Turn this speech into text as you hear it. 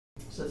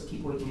So let's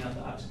keep working out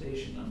the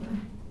oxidation number.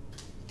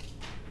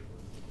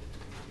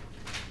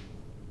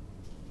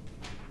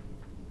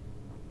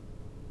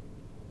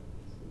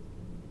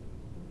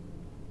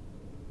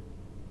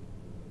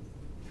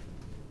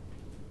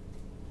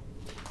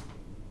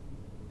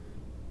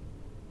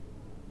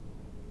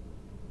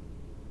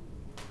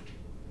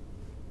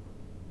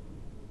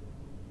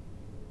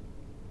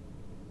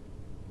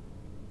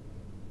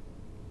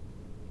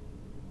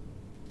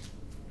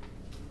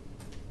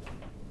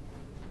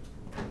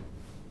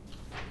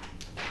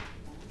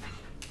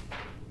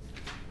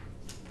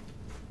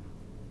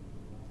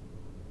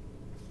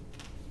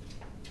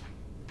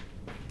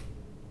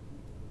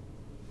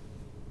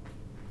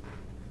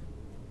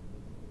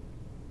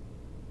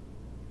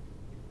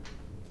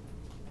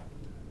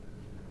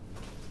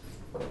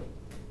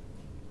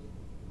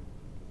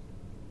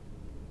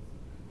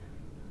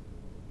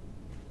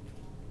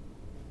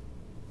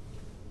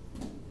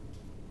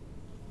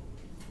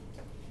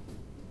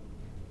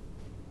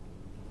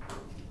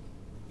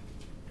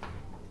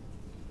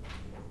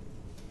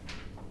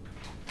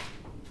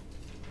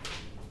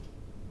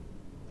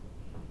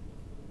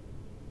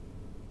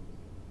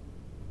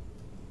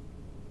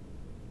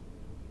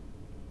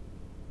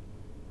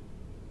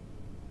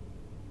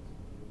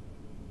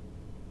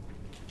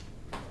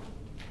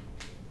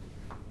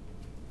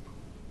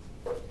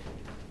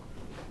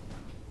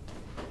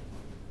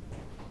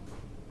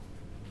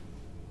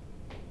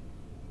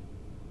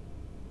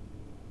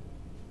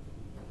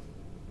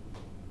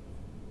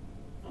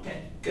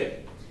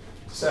 Good.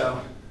 So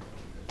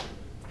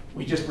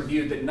we just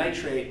reviewed that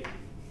nitrate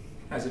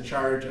has a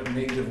charge of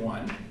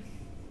 -1.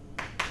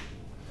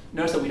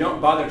 Notice that we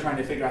don't bother trying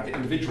to figure out the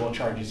individual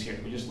charges here.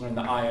 We just learn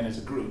the ion as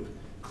a group.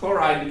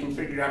 Chloride we can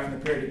figure out from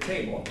the periodic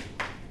table.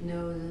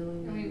 No,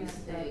 then we made a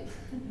mistake.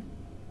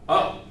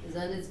 Oh.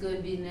 Then it's going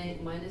to be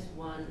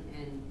 -1,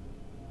 and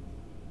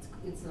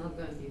it's not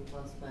going to be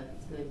 +5.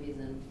 It's going to be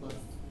then plus.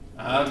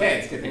 Okay,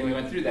 it's a good thing we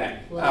went through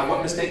that.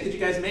 What mistake did you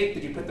guys make?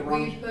 Did you put the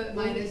wrong? We put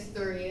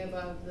 -3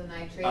 above the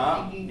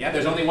nitrate. Yeah,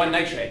 there's only one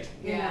nitrate.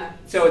 Yeah.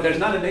 So there's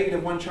not a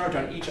 -1 charge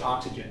on each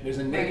oxygen. There's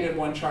a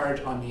 -1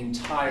 charge on the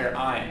entire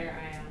ion.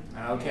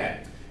 Okay.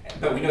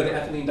 But we know the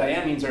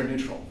ethylenediamines are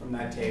neutral from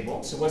that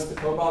table. So what's the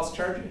cobalt's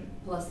charge?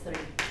 +3.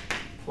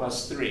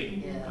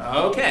 +3.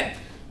 Yeah. Okay.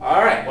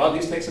 All right. Well,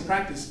 these take some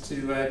practice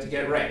to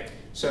get right.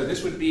 So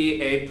this would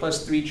be a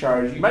 +3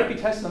 charge. You might be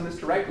testing on this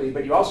directly,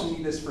 but you also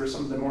need this for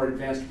some of the more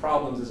advanced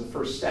problems as a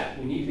first step.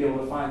 We need to be able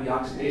to find the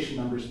oxidation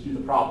numbers to do the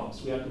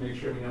problems. We have to make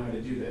sure we know how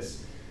to do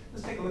this.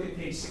 Let's take a look at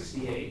page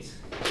 68.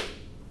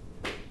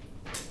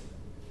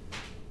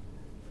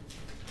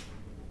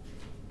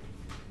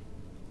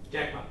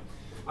 Jackpot.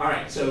 All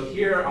right, so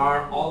here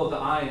are all of the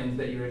ions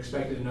that you're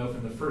expected to know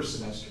from the first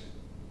semester.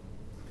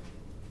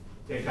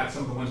 They've got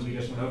some of the ones we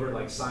just went over,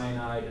 like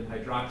cyanide and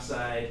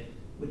hydroxide.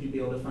 Would you be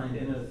able to find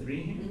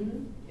NO3 here?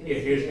 Mm-hmm. Yeah,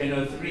 here's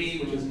NO3,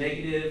 which is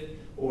negative,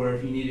 or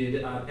if you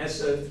needed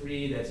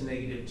SO3, that's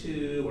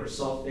 -2, or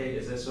sulfate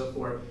is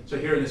SO4. So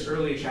here in this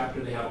earlier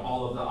chapter, they have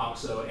all of the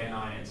oxo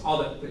anions,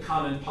 all the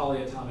common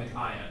polyatomic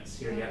ions.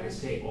 Here you have this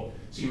table,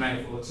 so you might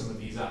have to look some of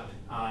these up.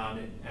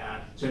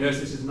 So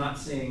notice this is not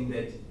saying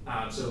that,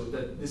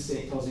 this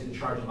tells you the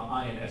charge on the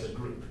ion as a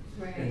group.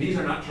 Right. And these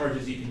are not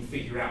charges you can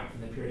figure out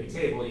from the periodic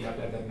table. You have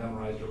to have them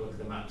memorized or look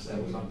them up. So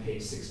that was on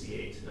page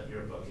 68 of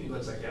your book. It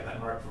looks like you have that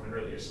marked from an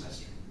earlier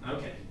semester.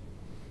 Okay.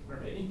 Or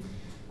maybe.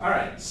 All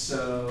right.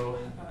 So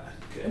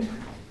good.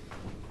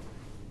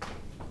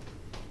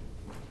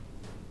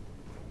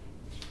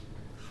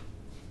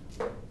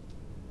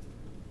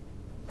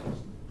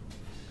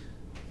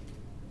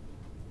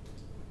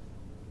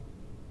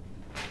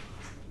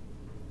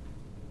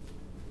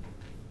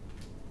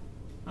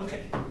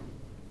 Okay.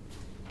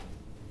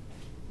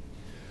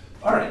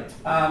 All right.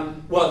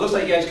 Well, it looks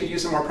like you guys could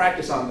use some more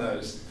practice on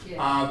those.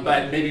 Yeah.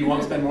 But maybe we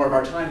won't spend more of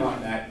our time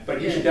on that. But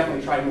you Yeah. should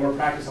definitely try more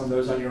practice on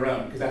those on your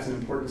own, because that's an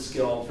important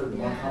skill for the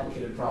more Yeah.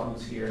 complicated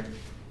problems here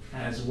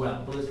as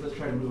well. But let's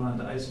try to move on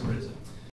to isomerism.